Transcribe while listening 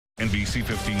NBC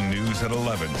 15 News at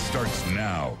 11 starts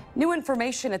now. New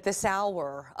information at this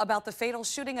hour about the fatal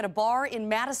shooting at a bar in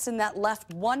Madison that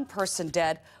left one person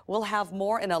dead. We'll have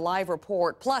more in a live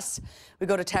report. Plus, we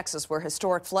go to Texas, where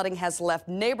historic flooding has left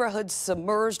neighborhoods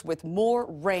submerged with more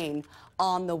rain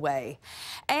on the way.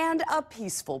 And a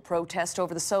peaceful protest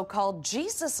over the so-called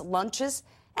Jesus lunches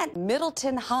at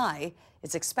Middleton High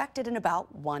is expected in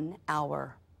about 1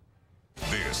 hour.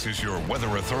 This is your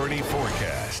Weather Authority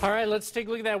forecast. All right, let's take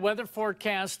a look at that weather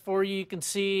forecast for you. You can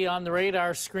see on the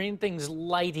radar screen things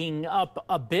lighting up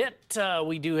a bit.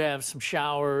 We do have some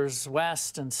showers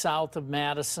west and south of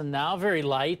Madison now, very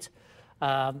light,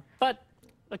 but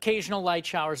occasional light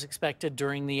showers expected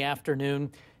during the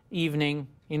afternoon, evening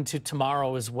into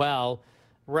tomorrow as well.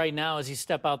 Right now, as you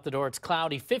step out the door, it's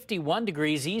cloudy, 51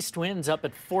 degrees, east winds up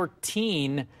at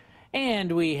 14.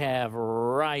 And we have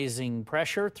rising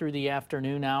pressure through the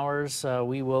afternoon hours.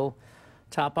 We will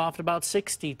top off at about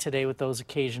 60 today with those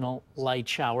occasional light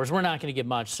showers. We're not going to get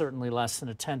much, certainly less than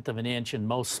 1/10 of an inch in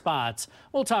most spots.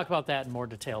 We'll talk about that in more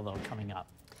detail, though, coming up.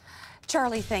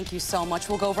 Charlie, thank you so much.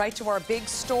 We'll go right to our big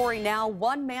story now.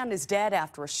 One man is dead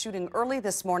after a shooting early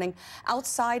this morning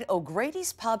outside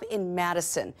O'Grady's Pub in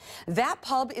Madison. That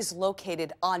pub is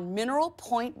located on Mineral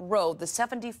Point Road, the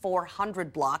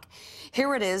 7400 block.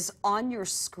 Here it is on your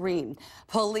screen.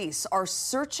 Police are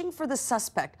searching for the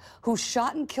suspect who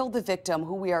shot and killed the victim,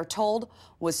 who we are told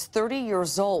was 30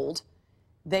 years old.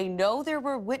 They know there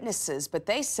were witnesses, but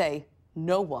they say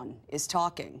no one is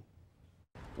talking.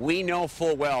 We know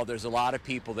full well there's a lot of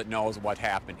people that knows what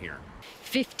happened here.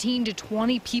 15 to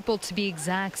 20 people to be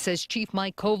exact, says Chief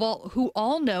Mike Koval, who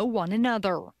all know one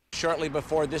another. Shortly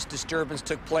before this disturbance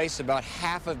took place, about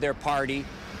half of their party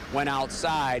went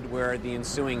outside where the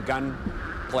ensuing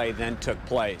gunplay then took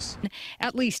place.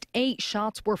 At least 8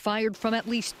 shots were fired from at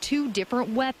least 2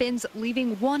 different weapons,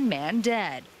 leaving one man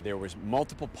dead. There was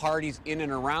multiple parties in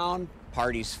and around,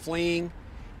 parties fleeing,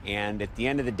 and at the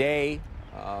end of the day,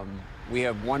 we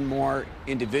have one more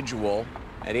individual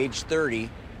at age 30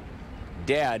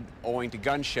 dead owing to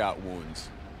gunshot wounds.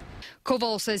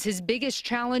 Koval says his biggest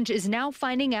challenge is now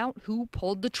finding out who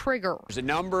pulled the trigger. There's a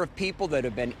number of people that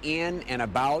have been in and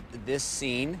about this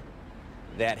scene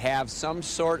that have some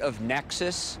sort of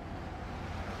nexus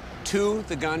to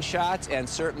the gunshots and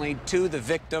certainly to the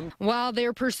victim. While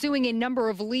they're pursuing a number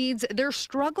of leads, they're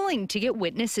struggling to get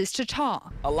witnesses to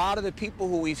talk. A lot of the people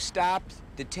who we've stopped,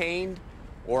 detained,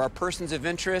 or are persons of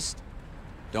interest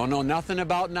don't know nothing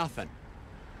about nothing.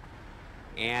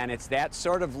 And it's that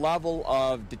sort of level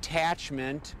of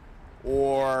detachment,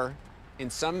 or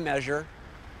in some measure,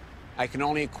 I can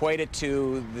only equate it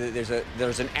to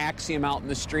there's an axiom out in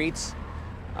the streets,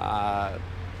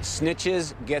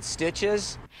 snitches get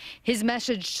stitches. His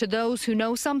message to those who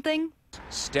know something: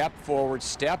 step forward,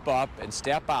 step up, and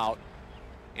step out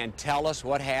and tell us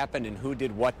what happened and who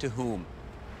did what to whom.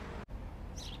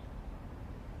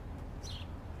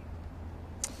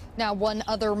 Now, one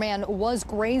other man was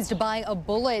grazed by a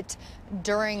bullet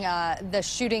during the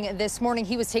shooting this morning.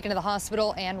 He was taken to the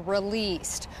hospital and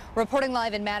released. Reporting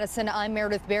live in Madison, I'm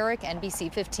Meredith Barrick,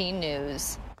 NBC 15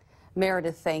 News.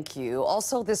 Meredith, thank you.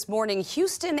 Also this morning,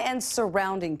 Houston and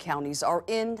surrounding counties are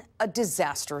in a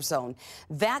disaster zone.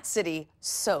 That city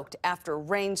soaked after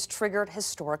rains triggered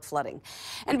historic flooding.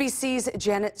 NBC's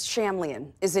Janet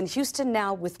Shamlian is in Houston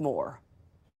now with more.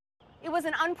 It was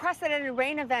an unprecedented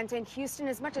rain event in Houston,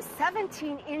 as much as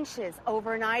 17 inches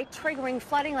overnight, triggering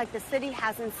flooding like the city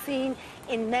hasn't seen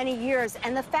in many years.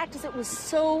 And the fact is, it was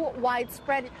so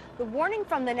widespread. The warning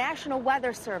from the National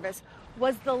Weather Service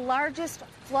was the largest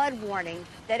flood warning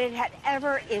that it had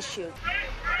ever issued.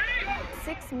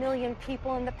 6 million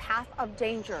people in the path of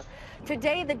danger.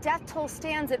 Today, the death toll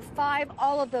stands at 5.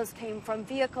 All of those came from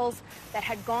vehicles that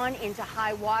had gone into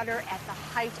high water at the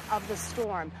height of the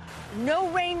storm. No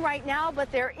rain right now,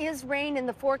 but there is rain in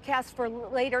the forecast for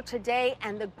later today,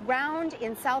 and the ground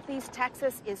in southeast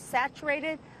Texas is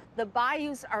saturated. The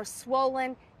bayous are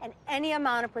swollen, and any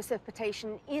amount of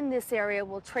precipitation in this area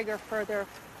will trigger further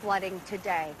flooding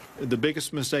today. The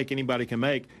biggest mistake anybody can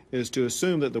make is to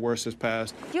assume that the worst has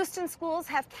passed. Houston schools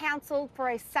have canceled for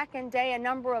a second day. A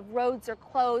number of roads are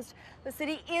closed. The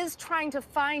city is trying to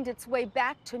find its way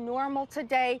back to normal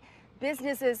today.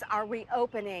 Businesses are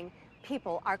reopening.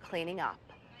 People are cleaning up.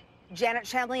 Janet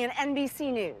Shamlian,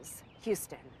 NBC News,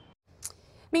 Houston.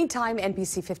 Meantime,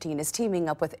 NBC 15 is teaming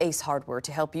up with Ace Hardware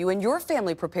to help you and your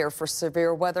family prepare for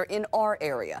severe weather in our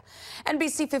area.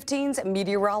 NBC 15's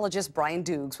meteorologist Brian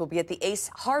Dukes will be at the Ace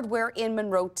Hardware in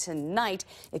Monroe tonight.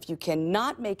 If you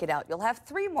cannot make it out, you'll have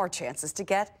 3 more chances to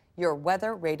get your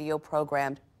weather radio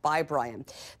programmed by Brian.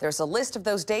 There's a list of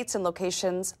those dates and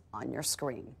locations on your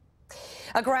screen.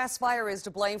 A grass fire is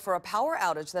to blame for a power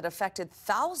outage that affected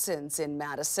thousands in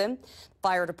Madison.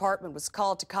 Fire department was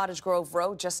called to Cottage Grove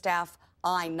Road just off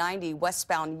I-90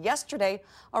 westbound yesterday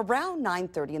around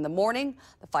 9:30 in the morning.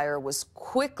 The fire was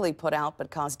quickly put out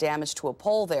but caused damage to a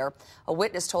pole there. A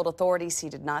witness told authorities he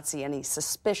did not see any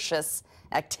suspicious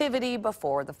activity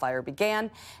before the fire began.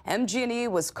 MG&E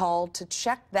was called to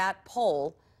check that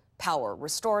pole. Power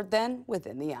restored then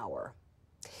within the hour.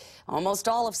 Almost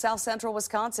all of South Central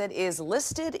Wisconsin is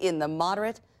listed in the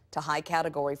moderate to high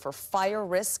category for fire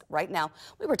risk right now.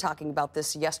 We were talking about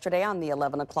this yesterday on the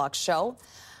 11 o'clock show.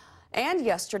 And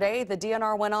yesterday, the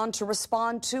DNR went on to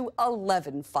respond to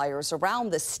 11 fires around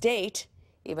the state.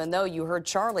 Even though you heard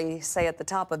Charlie say at the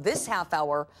top of this half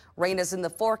hour, rain is in the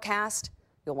forecast,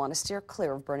 you'll want to steer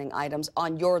clear of burning items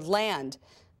on your land.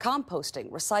 Composting,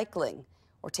 recycling,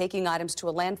 or taking items to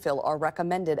a landfill are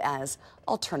recommended as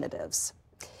alternatives.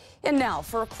 And now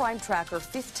for a Crime Tracker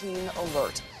 15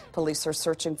 alert. Police are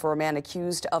searching for a man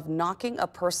accused of knocking a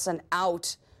person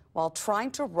out while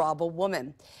trying to rob a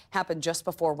woman. Happened just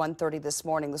before 1:30 this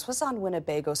morning. This was on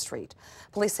Winnebago Street.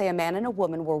 Police say a man and a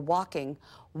woman were walking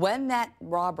when that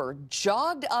robber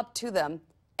jogged up to them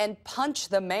and punched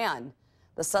the man.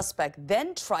 The suspect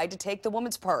then tried to take the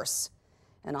woman's purse.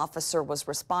 An officer was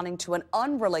responding to an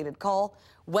unrelated call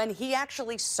when he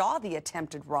actually saw the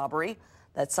attempted robbery.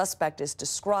 That suspect is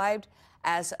described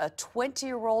as a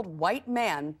 20-year-old white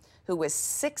man who is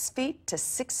 6 feet to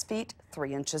 6 feet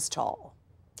 3 inches tall.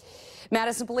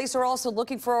 Madison police are also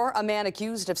looking for a man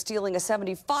accused of stealing a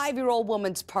 75-year-old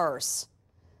woman's purse.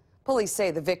 Police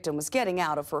say the victim was getting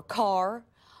out of her car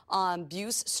on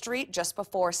Buse Street just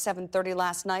before 7:30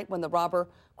 last night when the robber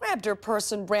grabbed her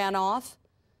purse and ran off.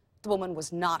 The woman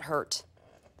was not hurt.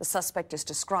 The suspect is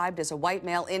described as a white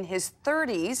male in his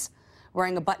 30s,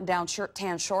 wearing a button-down shirt,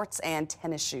 tan shorts, and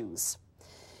tennis shoes.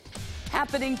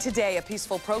 Happening today, a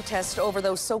peaceful protest over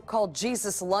those so-called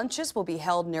Jesus lunches will be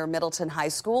held near Middleton High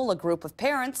School. A group of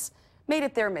parents made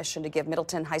it their mission to give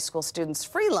Middleton High School students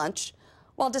free lunch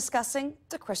while discussing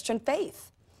the Christian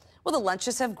faith. Well, the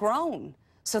lunches have grown,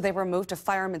 so they were moved to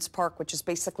Fireman's Park, which is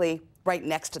basically right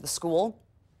next to the school.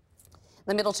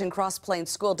 The Middleton Cross Plains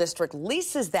School District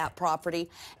leases that property,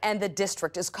 and the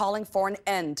district is calling for an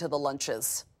end to the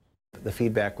lunches. The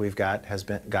feedback we've gotten has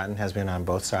been on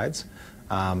both sides.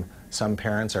 Some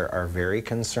parents are very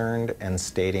concerned and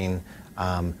stating,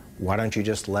 why don't you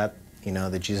just let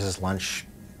the Jesus lunch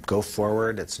go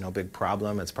forward? It's no big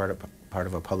problem. It's part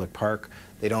of a public park.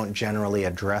 They don't generally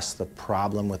address the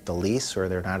problem with the lease, or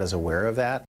they're not as aware of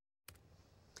that.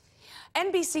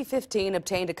 NBC 15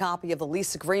 obtained a copy of the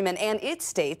lease agreement, and it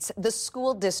states the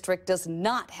school district does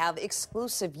not have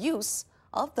exclusive use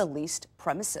of the leased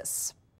premises.